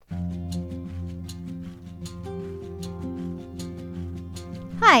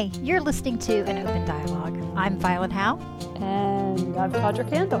Hi, you're listening to An Open Dialogue. I'm Violet Howe. And I'm Todrick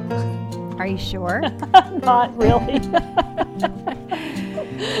Handel. Are you sure? Not really.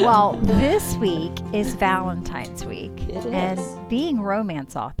 Well, this week is Valentine's Week. It is. And being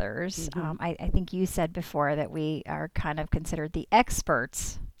romance authors, I think you said before that we are kind of considered the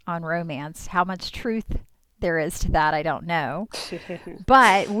experts on romance. How much truth there is to that, I don't know.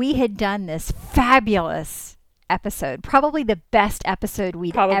 But we had done this fabulous episode, probably the best episode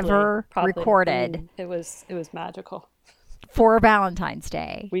we'd ever recorded. It was magical. For Valentine's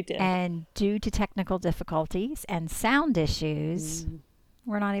Day. We did. And due to technical difficulties and sound issues,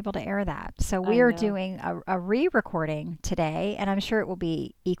 we're not able to air that. So we are doing a re-recording today, and I'm sure it will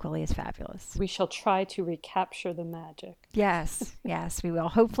be equally as fabulous. We shall try to recapture the magic. Yes, we will.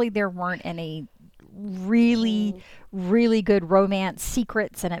 Hopefully there weren't any really good romance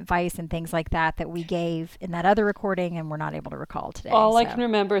secrets and advice and things like that we gave in that other recording and we're not able to recall today. All I can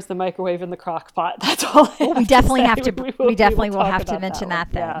remember is the microwave and the crock pot. That's all. We definitely have to. We definitely will have to mention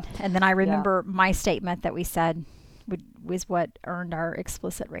that then. Yeah. And then I remember my statement that we said was what earned our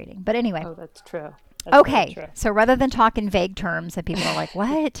explicit rating. But anyway. Oh, that's true. That's okay. True. So rather than talk in vague terms and people are like,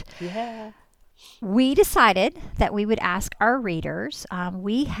 what? Yeah. We decided that we would ask our readers.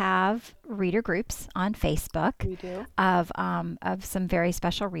 We have reader groups on Facebook. We do. Of some very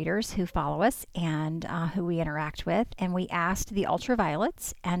special readers who follow us and who we interact with. And we asked the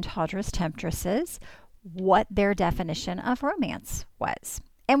Ultraviolets and Todris Temptresses what their definition of romance was.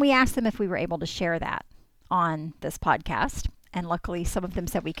 And we asked them if we were able to share that on this podcast. And luckily, some of them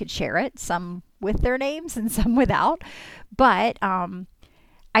said we could share it, some with their names and some without. But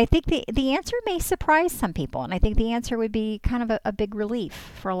I think the answer may surprise some people, and I think the answer would be kind of a big relief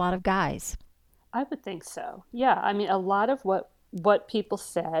for a lot of guys. I would think so. Yeah, I mean, a lot of what people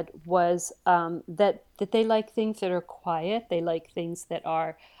said was that they like things that are quiet. They like things that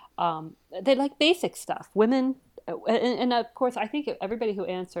are, they like basic stuff. Women, and of course, I think everybody who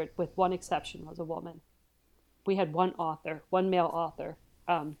answered, with one exception, was a woman. We had one male author.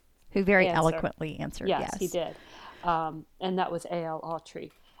 Who very eloquently answered, yes. Yes, he did. And that was A.L.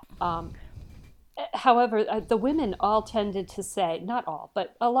 Autry. However, the women all tended to say, not all,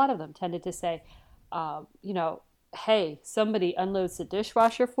 but a lot of them tended to say, hey, somebody unloads the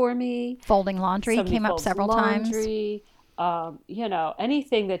dishwasher for me. Folding laundry came up several times.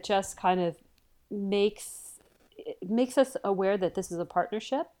 Anything that just kind of makes us aware that this is a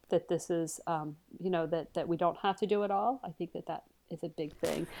partnership, that this is, that we don't have to do it all. I think that is a big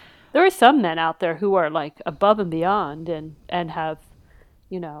thing. There are some men out there who are like above and beyond and have,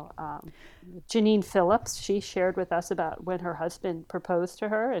 Janine Phillips, she shared with us about when her husband proposed to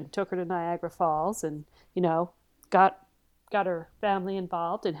her and took her to Niagara Falls and, got her family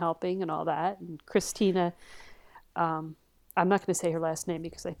involved in helping and all that. And Christina, I'm not going to say her last name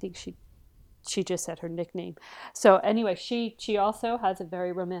because I think she just said her nickname. So anyway, she also has a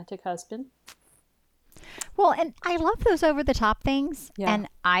very romantic husband. Well, and I love those over-the-top things. Yeah. And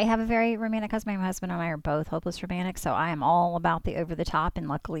I have a very romantic husband. My husband and I are both hopeless romantics, so I am all about the over-the-top, and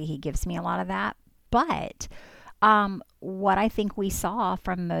luckily he gives me a lot of that. But what I think we saw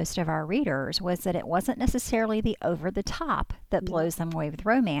from most of our readers was that it wasn't necessarily the over-the-top that blows them away with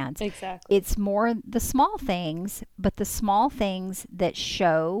romance. Exactly. It's more the small things, but the small things that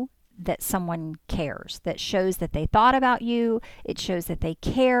show that someone cares, that shows that they thought about you. It shows that they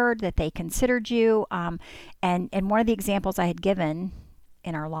cared, that they considered you. And one of the examples I had given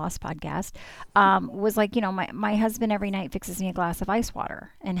in our Lost podcast was like, my husband every night fixes me a glass of ice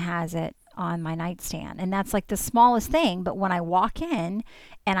water and has it on my nightstand. And that's like the smallest thing. But when I walk in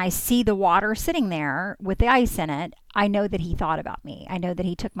and I see the water sitting there with the ice in it, I know that he thought about me. I know that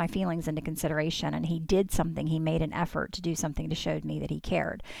he took my feelings into consideration and he did something. He made an effort to do something to show me that he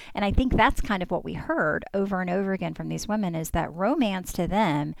cared. And I think that's kind of what we heard over and over again from these women, is that romance to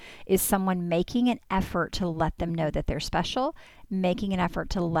them is someone making an effort to let them know that they're special, making an effort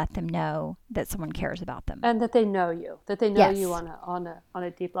to let them know that someone cares about them. And that they know you, you on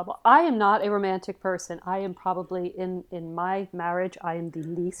a deep level. I am not a romantic person. I am probably, in my marriage, I am the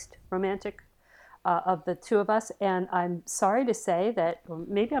least romantic of the two of us. And I'm sorry to say that, or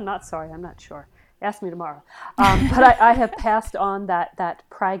maybe I'm not sorry, I'm not sure. Ask me tomorrow. But I have passed on that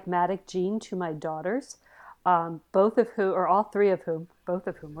pragmatic gene to my daughters, both of whom,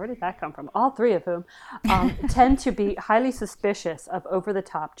 where did that come from? All three of whom tend to be highly suspicious of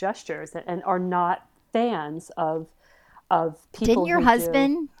over-the-top gestures and are not fans of people. Didn't your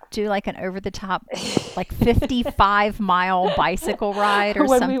husband do like an over-the-top, like 55-mile bicycle ride or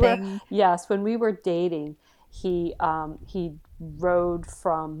something? When we were dating, he rode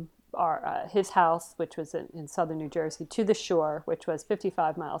from his house, which was in southern New Jersey, to the shore, which was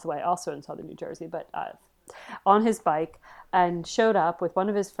 55 miles away, also in southern New Jersey, but on his bike, and showed up with one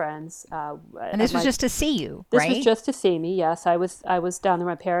of his friends. And this was just to see you, This right? was just to see me. Yes, I was down there.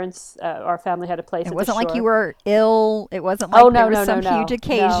 My parents, our family had a place. It At the wasn't like shore. you were ill. It wasn't Oh like there no, was no, no, some no, huge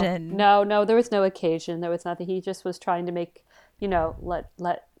occasion. no. There was no occasion. There was nothing. He just was trying to make, let me A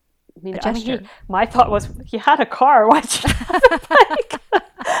know. I mean, gesture. my thought was, he had a car. Why should he have a bike?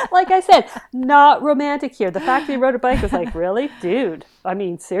 Like I said, not romantic here. The fact that he rode a bike was like, really, dude? I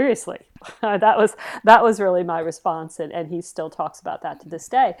mean, seriously. That was really my response, and he still talks about that to this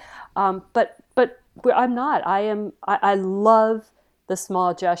day. But I'm not. I love the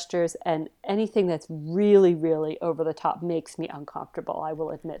small gestures, and anything that's really, really over the top makes me uncomfortable. I will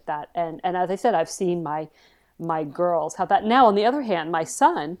admit that. And as I said, I've seen my girls have that. Now, on the other hand, my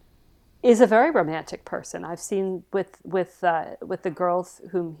son is a very romantic person. I've seen with the girls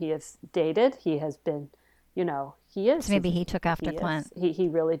whom he has dated, he has been, he is. So maybe he took after He Clint. is. He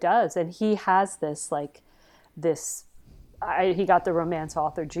really does, and he has this. He got the romance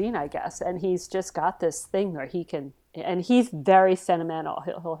author gene, I guess, and he's just got this thing where he can. And he's very sentimental.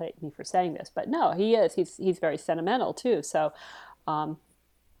 He'll hate me for saying this, but no, he is. He's very sentimental too. So, um,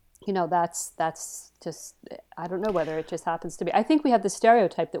 that's just, I don't know whether it just happens to be. I think we have the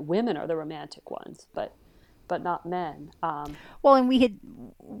stereotype that women are the romantic ones, but not men. Well, and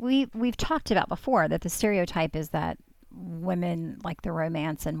we've talked about before that the stereotype is that women like the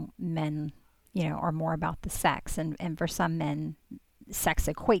romance and men, are more about the sex, and for some men sex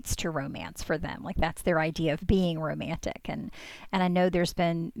equates to romance for them. Like that's their idea of being romantic. And I know there's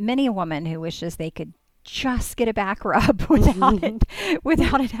been many a woman who wishes they could just get a back rub without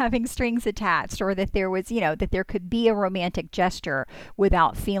it having strings attached, or that there was, that there could be a romantic gesture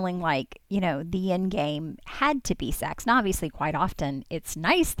without feeling like, the end game had to be sex. And obviously quite often it's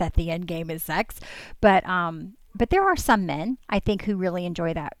nice that the end game is sex, but there are some men, I think, who really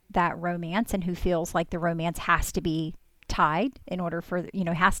enjoy that romance, and who feels like the romance has to be tied in order for,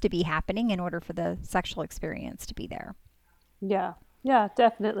 has to be happening in order for the sexual experience to be there. Yeah, yeah,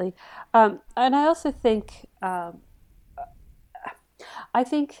 definitely. And I also think, I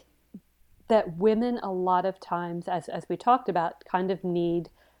think that women a lot of times, as we talked about, kind of need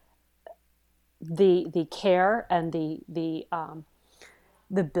the care and the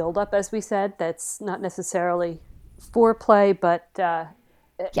build up, as we said. That's not necessarily foreplay, but Yeah,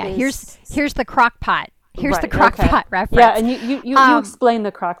 is here's the crock pot. Here's the right. crock Okay. pot reference. Yeah, and you explain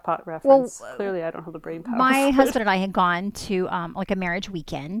the crock pot reference. Well, Clearly, I don't have the brain power. my husband and I had gone to like a marriage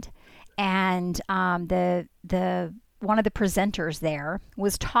weekend, and the one of the presenters there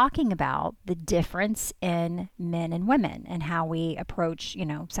was talking about the difference in men and women and how we approach,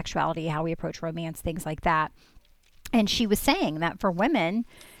 sexuality, how we approach romance, things like that. And she was saying that for women,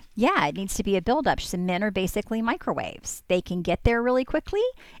 yeah, it needs to be a buildup. She said men are basically microwaves. They can get there really quickly.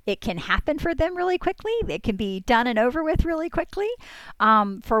 It can happen for them really quickly. It can be done and over with really quickly.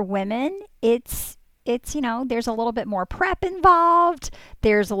 For women, it's there's a little bit more prep involved.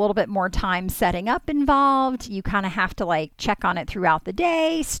 There's a little bit more time setting up involved. You kind of have to like check on it throughout the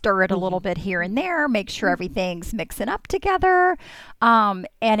day, stir it a little bit here and there, make sure everything's mixing up together. And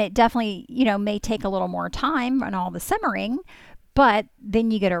it definitely, may take a little more time and all the simmering, but then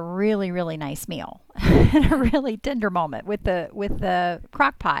you get a really, really nice meal and a really tender moment with the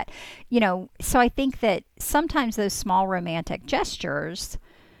crock pot. So I think that sometimes those small romantic gestures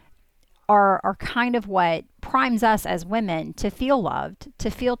are kind of what primes us as women to feel loved, to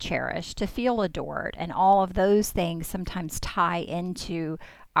feel cherished, to feel adored. And all of those things sometimes tie into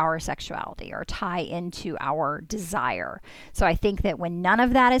our sexuality or tie into our desire. So I think that when none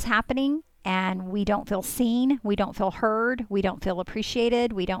of that is happening and we don't feel seen, we don't feel heard, we don't feel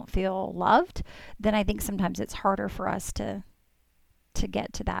appreciated, we don't feel loved, then I think sometimes it's harder for us to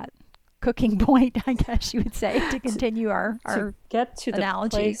get to that cooking point, I guess you would say, to continue our to get to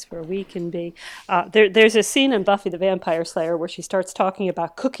analogy. The place where we can be. There's a scene in Buffy the Vampire Slayer where she starts talking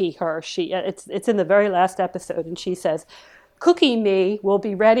about Cookie Her. It's in the very last episode, and she says, "Cookie me will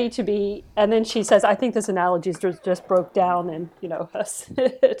be ready to be," and then she says, "I think this analogy just broke down, and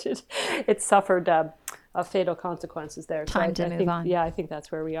it suffered fatal consequences there." Time to move on. Yeah, I think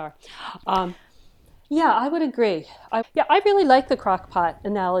that's where we are. Yeah, I would agree. I really like the crock pot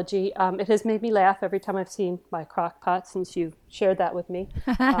analogy. It has made me laugh every time I've seen my crock pot since you shared that with me.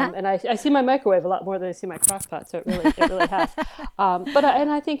 And I see my microwave a lot more than I see my crock pot, so it really has. And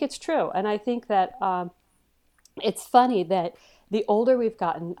I think it's true. And I think that it's funny that the older we've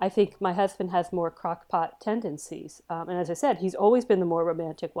gotten, I think my husband has more crock pot tendencies. And as I said, he's always been the more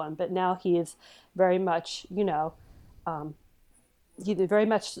romantic one, but now he is very much, very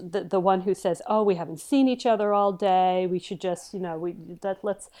much the one who says, "Oh, we haven't seen each other all day. We should just, we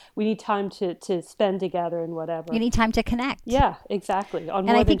need time to spend together and You whatever." need time to connect. Yeah, exactly. On And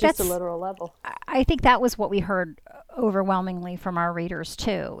more I than think just a that's literal level. I think that was what we heard overwhelmingly from our readers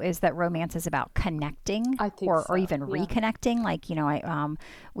too, is that romance is about connecting I think or so. even Yeah. reconnecting. Like,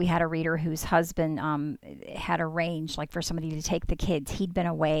 we had a reader whose husband had arranged like for somebody to take the kids. He'd been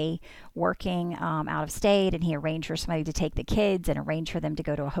away working out of state, and he arranged for somebody to take the kids and arrange for them to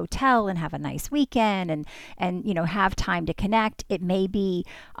go to a hotel and have a nice weekend and have time to connect. It may be,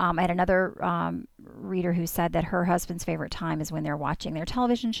 I had another reader who said that her husband's favorite time is when they're watching their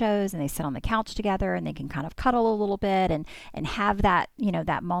television shows and they sit on the couch together and they can kind of cuddle a little bit and have that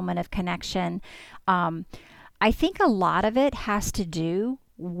that moment of connection. I think a lot of it has to do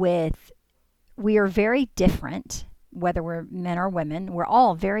with we are very different, whether we're men or women. We're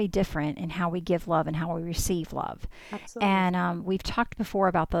all very different in how we give love and how we receive love. Absolutely. And we've talked before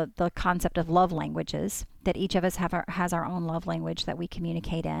about the concept of love languages, that each of us has our own love language that we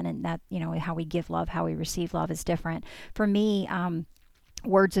communicate in, and that how we give love, how we receive love is different. For me,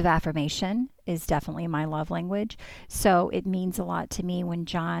 words of affirmation is definitely my love language. So it means a lot to me when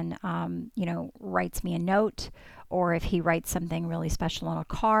John, writes me a note, or if he writes something really special on a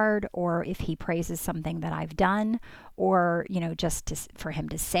card, or if he praises something that I've done, or, for him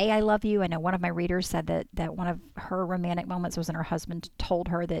to say, I love you. I know one of my readers said that one of her romantic moments was when her husband told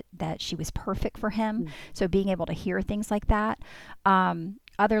her that she was perfect for him. So being able to hear things like that.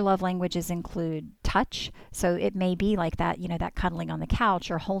 Other love languages include touch. So it may be like that, that cuddling on the couch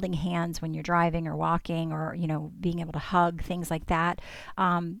or holding hands when you're driving or walking, or, being able to hug, things like that.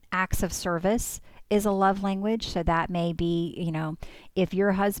 Acts of service is a love language. So that may be, if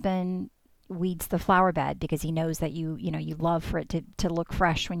your husband weeds the flower bed because he knows that you love for it to look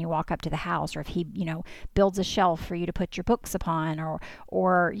fresh when you walk up to the house, or if he, builds a shelf for you to put your books upon,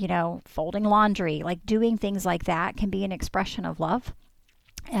 or folding laundry, like doing things like that can be an expression of love.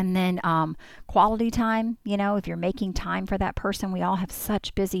 And then quality time, if you're making time for that person, we all have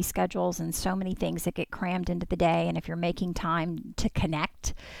such busy schedules and so many things that get crammed into the day. And if you're making time to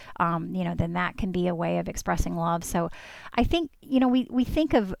connect, then that can be a way of expressing love. So I think, we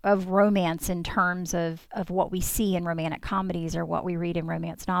think of romance in terms of what we see in romantic comedies or what we read in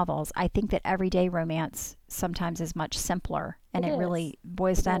romance novels. I think that everyday romance sometimes is much simpler, and it really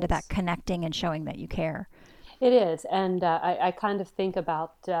boils down to that connecting and showing that you care. It is, and I kind of think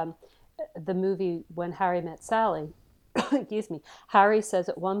about the movie When Harry Met Sally. Excuse me. Harry says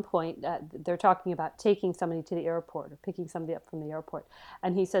at one point, they're talking about taking somebody to the airport or picking somebody up from the airport,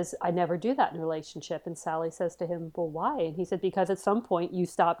 and he says, "I never do that in a relationship." And Sally says to him, "Well, why?" And he said, "Because at some point you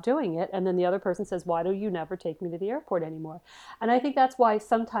stop doing it." And then the other person says, "Why do you never take me to the airport anymore?" And I think that's why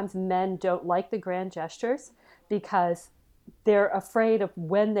sometimes men don't like the grand gestures, because they're afraid of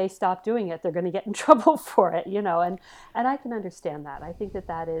when they stop doing it, they're going to get in trouble for it, and I can understand that. I think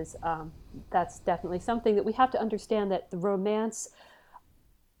that is that's definitely something that we have to understand, that the romance,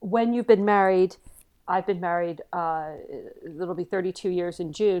 when you've been married, I've been married, it'll be 32 years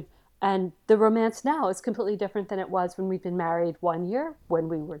in June, and the romance now is completely different than it was when we've been married 1 year, when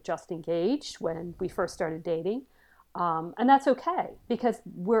we were just engaged, when we first started dating, and that's okay, because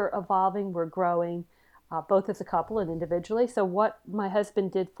we're evolving, we're growing, both as a couple and individually. So what my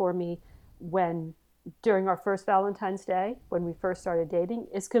husband did for me during our first Valentine's Day, when we first started dating,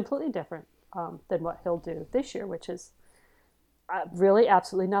 is completely different than what he'll do this year, which is really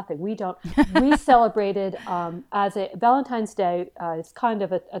absolutely nothing. We celebrated as a Valentine's Day is kind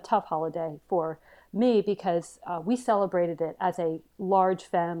of a tough holiday for me, because we celebrated it as a large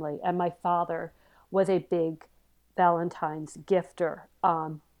family, and my father was a big Valentine's gifter.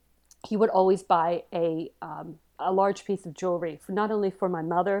 He would always buy a large piece of jewelry, not only for my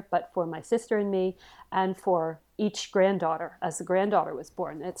mother, but for my sister and me, and for each granddaughter as the granddaughter was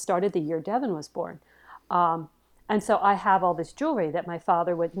born. It started the year Devin was born. And so I have all this jewelry that my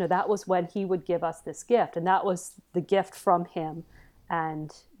father would, that was when he would give us this gift. And that was the gift from him.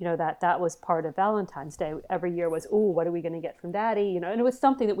 And, that was part of Valentine's Day. Every year was, what are we going to get from Daddy? And it was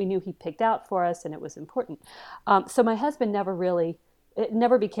something that we knew he picked out for us, and it was important. So my husband it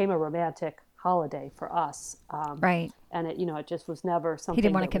never became a romantic holiday for us. Right. And it just was never something. He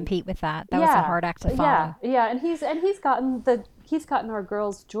didn't want to compete with that. That was a hard act to follow. Yeah. And he's gotten our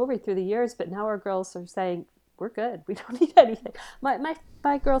girls jewelry through the years, but now our girls are saying, we're good. We don't need anything.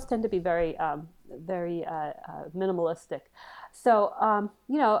 My girls tend to be very, very minimalistic. So,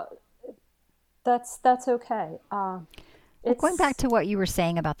 that's okay. Going back to what you were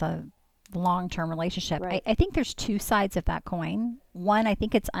saying about the long-term relationship, right. I think there's two sides of that coin. One, I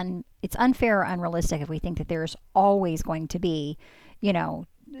think it's unfair or unrealistic if we think that there's always going to be you know,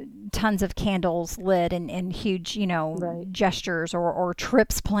 tons of candles lit and huge, Right. gestures or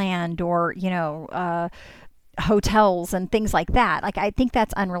trips planned or, hotels and things like that. Like, I think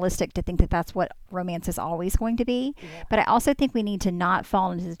that's unrealistic to think that that's what romance is always going to be. Yeah. But I also think we need to not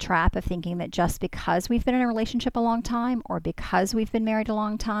fall into the trap of thinking that just because we've been in a relationship a long time or because we've been married a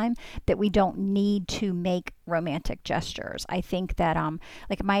long time, that we don't need to make romantic gestures. I think that,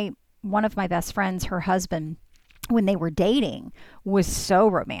 like one of my best friends, her husband, when they were dating, was so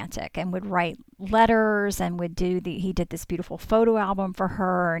romantic and would write letters and he did this beautiful photo album for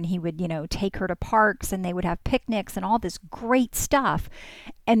her, and he would, take her to parks, and they would have picnics and all this great stuff.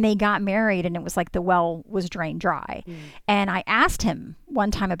 And they got married, and it was like the well was drained dry. And I asked him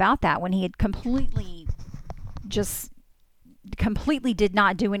one time about that, when he had completely did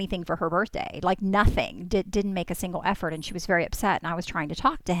not do anything for her birthday, like nothing, didn't make a single effort, and she was very upset. And I was trying to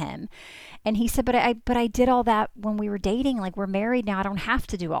talk to him, and he said, but I did all that when we were dating. Like, we're married now, I don't have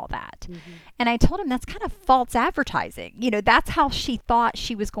to do all that. And I told him that's kind of false advertising. That's how she thought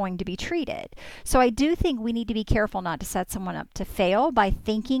she was going to be treated. So I do think we need to be careful not to set someone up to fail by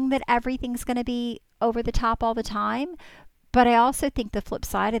thinking that everything's going to be over the top all the time. But I also think the flip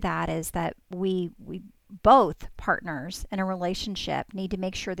side of that is that we both partners in a relationship need to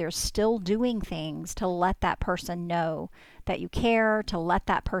make sure they're still doing things to let that person know that you care, to let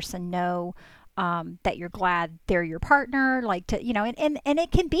that person know that you're glad they're your partner, like to, and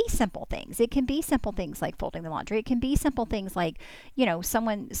it can be simple things. It can be simple things like folding the laundry. It can be simple things like,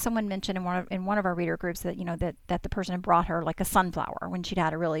 someone mentioned in one of our reader groups that, that the person had brought her like a sunflower when she'd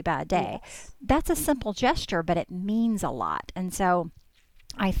had a really bad day. Yes. That's a simple gesture, but it means a lot. And so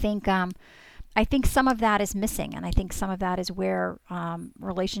I think some of that is missing, and I think some of that is where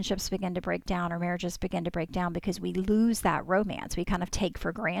relationships begin to break down or marriages begin to break down, because we lose that romance. We kind of take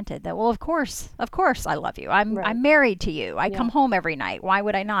for granted that, well, of course, I love you. I'm married to you. I come home every night. Why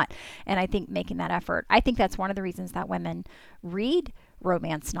would I not? And I think making that effort. I think that's one of the reasons that women read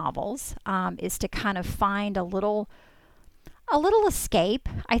romance novels, is to kind of find a little escape.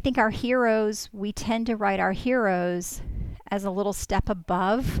 I think we tend to write our heroes as a little step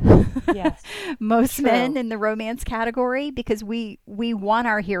above Yes. most True. men in the romance category, because we want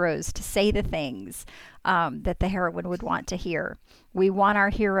our heroes to say the things that the heroine would want to hear. We want our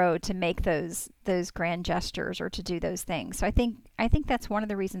hero to make those grand gestures or to do those things. So I think that's one of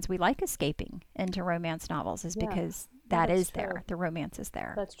the reasons we like escaping into romance novels, is because that is true. There. The romance is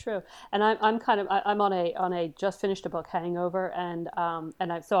there. That's true. And I'm on a just finished a book, Hangover, and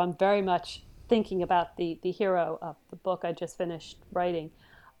so I'm very much thinking about the hero of the book I just finished writing.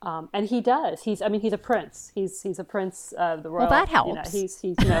 And he does. He's a prince. He's a prince of the royal. Well, that helps. He's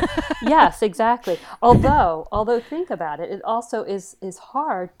yes, exactly. Although think about it, it also is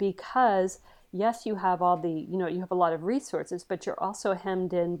hard, because yes, you have you have a lot of resources, but you're also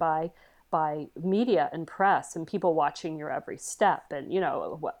hemmed in by media and press and people watching your every step, and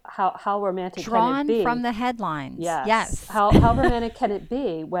how romantic Drawn can it be from the headlines. Yes. How romantic can it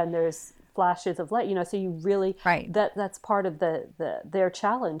be when there's flashes of light, so you really, right. That's part of their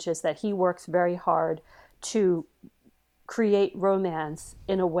challenge, is that he works very hard to create romance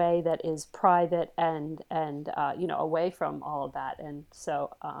in a way that is private and away from all of that. And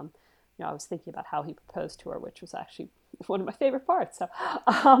so I was thinking about how he proposed to her, which was actually one of my favorite parts. So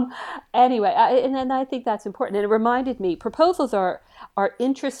anyway, and then I think that's important, and it reminded me, proposals are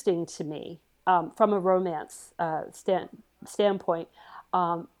interesting to me from a romance standpoint.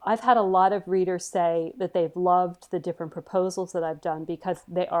 I've had a lot of readers say that they've loved the different proposals that I've done, because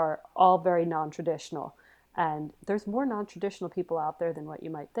they are all very non-traditional, and there's more non-traditional people out there than what you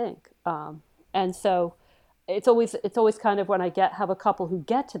might think. And so it's always kind of, when I have a couple who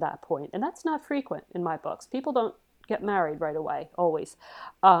get to that point, and that's not frequent in my books. People don't get married right away, always,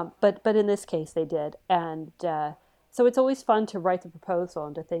 but in this case they did, and so it's always fun to write the proposal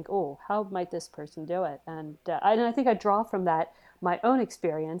and to think, oh, how might this person do it? And I think I draw from that my own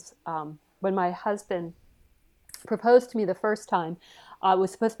experience. When my husband proposed to me the first time, it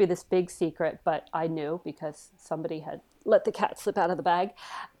was supposed to be this big secret, but I knew, because somebody had let the cat slip out of the bag.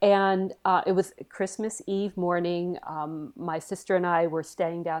 And it was Christmas Eve morning. My sister and I were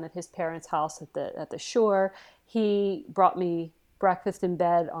staying down at his parents' house at the shore. He brought me breakfast in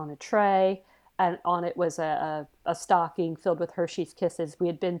bed on a tray, and on it was a stocking filled with Hershey's Kisses. We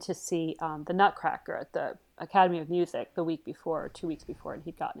had been to see the Nutcracker at the Academy of Music the week before, or 2 weeks before, and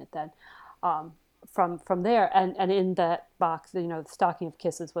he'd gotten it then. From there, and in that box, the stocking of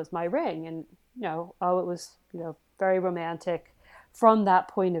kisses was my ring, and it was very romantic from that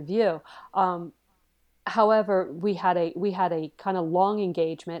point of view. However, we had a kind of long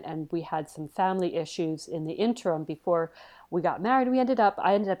engagement, and we had some family issues in the interim before we got married. I ended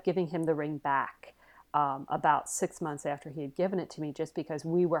up giving him the ring back about 6 months after he had given it to me, just because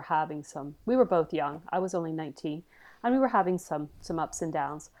we were both young. I was only 19, and we were having some ups and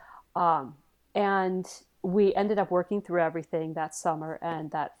downs. And we ended up working through everything that summer,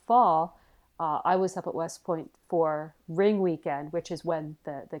 and that fall, I was up at West Point for ring weekend, which is when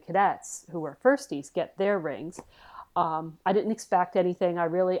the cadets who were firsties get their rings. I didn't expect anything.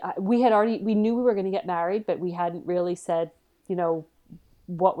 We knew we were going to get married, but we hadn't really said,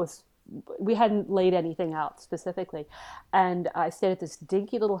 we hadn't laid anything out specifically. And I stayed at this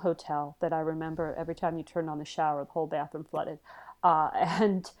dinky little hotel that I remember every time you turned on the shower, the whole bathroom flooded.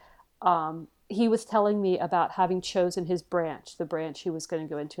 He was telling me about having chosen his branch, the branch he was going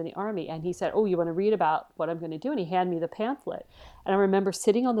to go into in the Army. And he said, "Oh, you want to read about what I'm going to do?" And he handed me the pamphlet. And I remember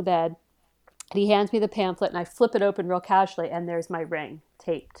sitting on the bed, and he hands me the pamphlet, and I flip it open real casually, and there's my ring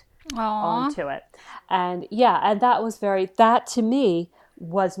taped onto it. And and that to me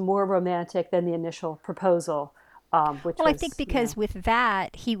was more romantic than the initial proposal. I think because with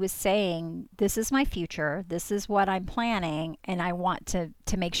that, he was saying, "This is my future. This is what I'm planning, and I want to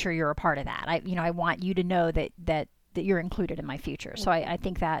make sure you're a part of that. I want you to know that you're included in my future." So I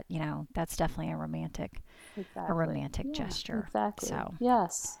think that that's definitely a romantic gesture. Exactly. So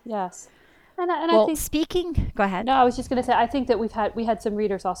yes. And well, I think speaking, go ahead. No, I was just going to say, I think that we had some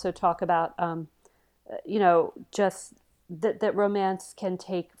readers also talk about, just that romance can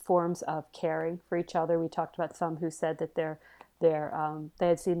take forms of caring for each other. We talked about some who said that they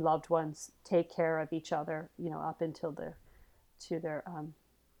had seen loved ones take care of each other, up until their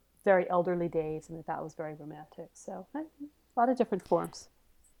very elderly days, and that was very romantic. So a lot of different forms.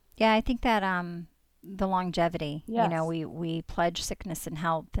 Yeah, I think that the longevity, Yes. we pledge sickness and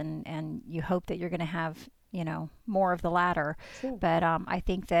health, and you hope that you're going to have more of the latter. Sure. But I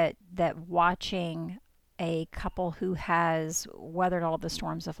think that watching a couple who has weathered all the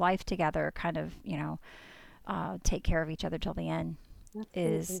storms of life together kind of take care of each other till the end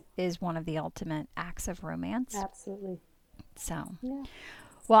is one of the ultimate acts of romance. Absolutely. So Yeah.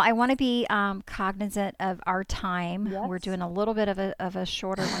 well, I want to be cognizant of our time. Yes. We're doing a little bit of a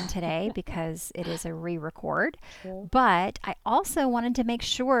shorter one today because it is a re-record. Sure. But I also wanted to make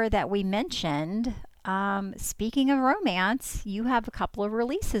sure that we mentioned, speaking of romance, you have a couple of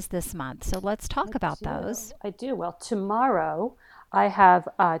releases this month. So let's talk about those. I do. Well, tomorrow I have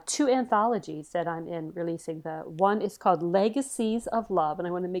 2 anthologies that I'm in releasing. The one is called Legacies of Love, and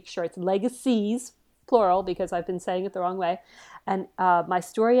I want to make sure it's legacies, plural, because I've been saying it the wrong way. And my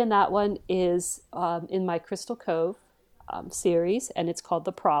story in that one is in my Crystal Cove series, and it's called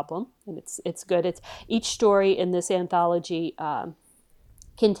The Problem, and it's good. It's each story in this anthology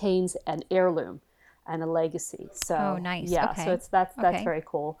contains an heirloom and a legacy. So nice. Yeah, okay. So that's very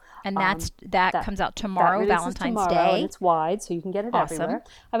cool. And that comes out tomorrow, Valentine's tomorrow, Day. and it's wide, so you can get it Awesome. everywhere.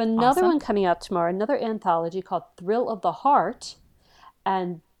 I have another one coming out tomorrow, another anthology called Thrill of the Heart,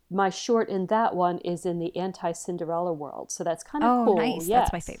 and my short in that one is in the anti-Cinderella world. So that's kind of cool. Nice. Yes,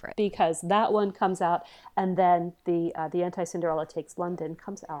 that's my favorite. Because that one comes out, and then the anti-Cinderella Takes London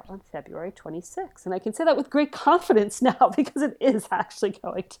comes out on February 26th. And I can say that with great confidence now because it is actually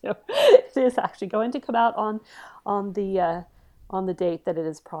going to come out on the date that it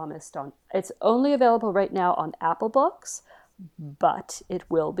is promised on. It's only available right now on Apple Books, but it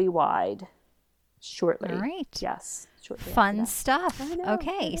will be wide shortly. All right. Yes. Fun stuff. I know,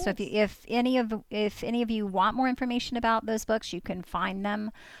 Okay, so if any of you want more information about those books, you can find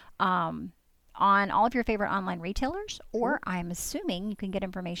them on all of your favorite online retailers, or I'm assuming you can get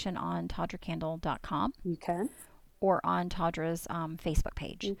information on TaudraCandle.com. You can. Or on Taudra's Facebook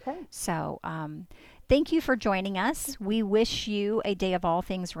page. Okay. So thank you for joining us. We wish you a day of all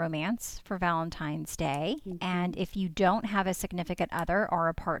things romance for Valentine's Day. Mm-hmm. And if you don't have a significant other or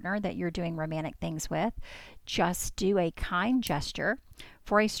a partner that you're doing romantic things with, just do a kind gesture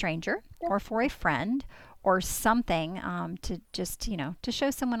for a stranger or for a friend or something to just, to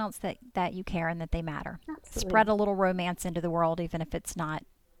show someone else that you care and that they matter. Absolutely. Spread a little romance into the world, even if it's not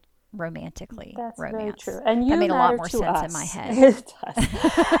romantically That's romance. Very true. And you that made a lot more to sense us. in my head. It does.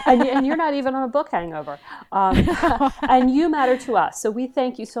 and you're not even on a book hangover. And you matter to us. So we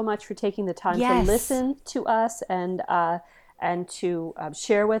thank you so much for taking the time to listen to us and to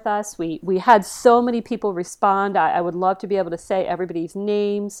share with us. We had so many people respond. I would love to be able to say everybody's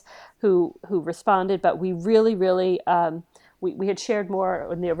names who responded, but we really, really, we had shared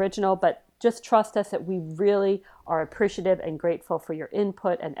more in the original, but just trust us that we really are appreciative and grateful for your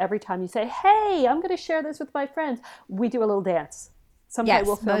input. And every time you say, hey, I'm going to share this with my friends, we do a little dance. Someday Yes,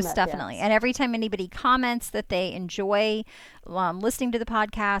 we'll film most that definitely. dance. And every time anybody comments that they enjoy listening to the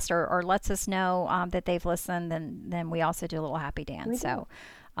podcast, or lets us know that they've listened, then we also do a little happy dance. So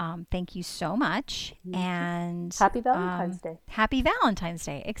thank you so much. And Happy Valentine's Day. happy Valentine's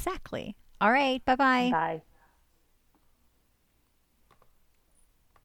Day. Exactly. All right. Bye-bye. Bye.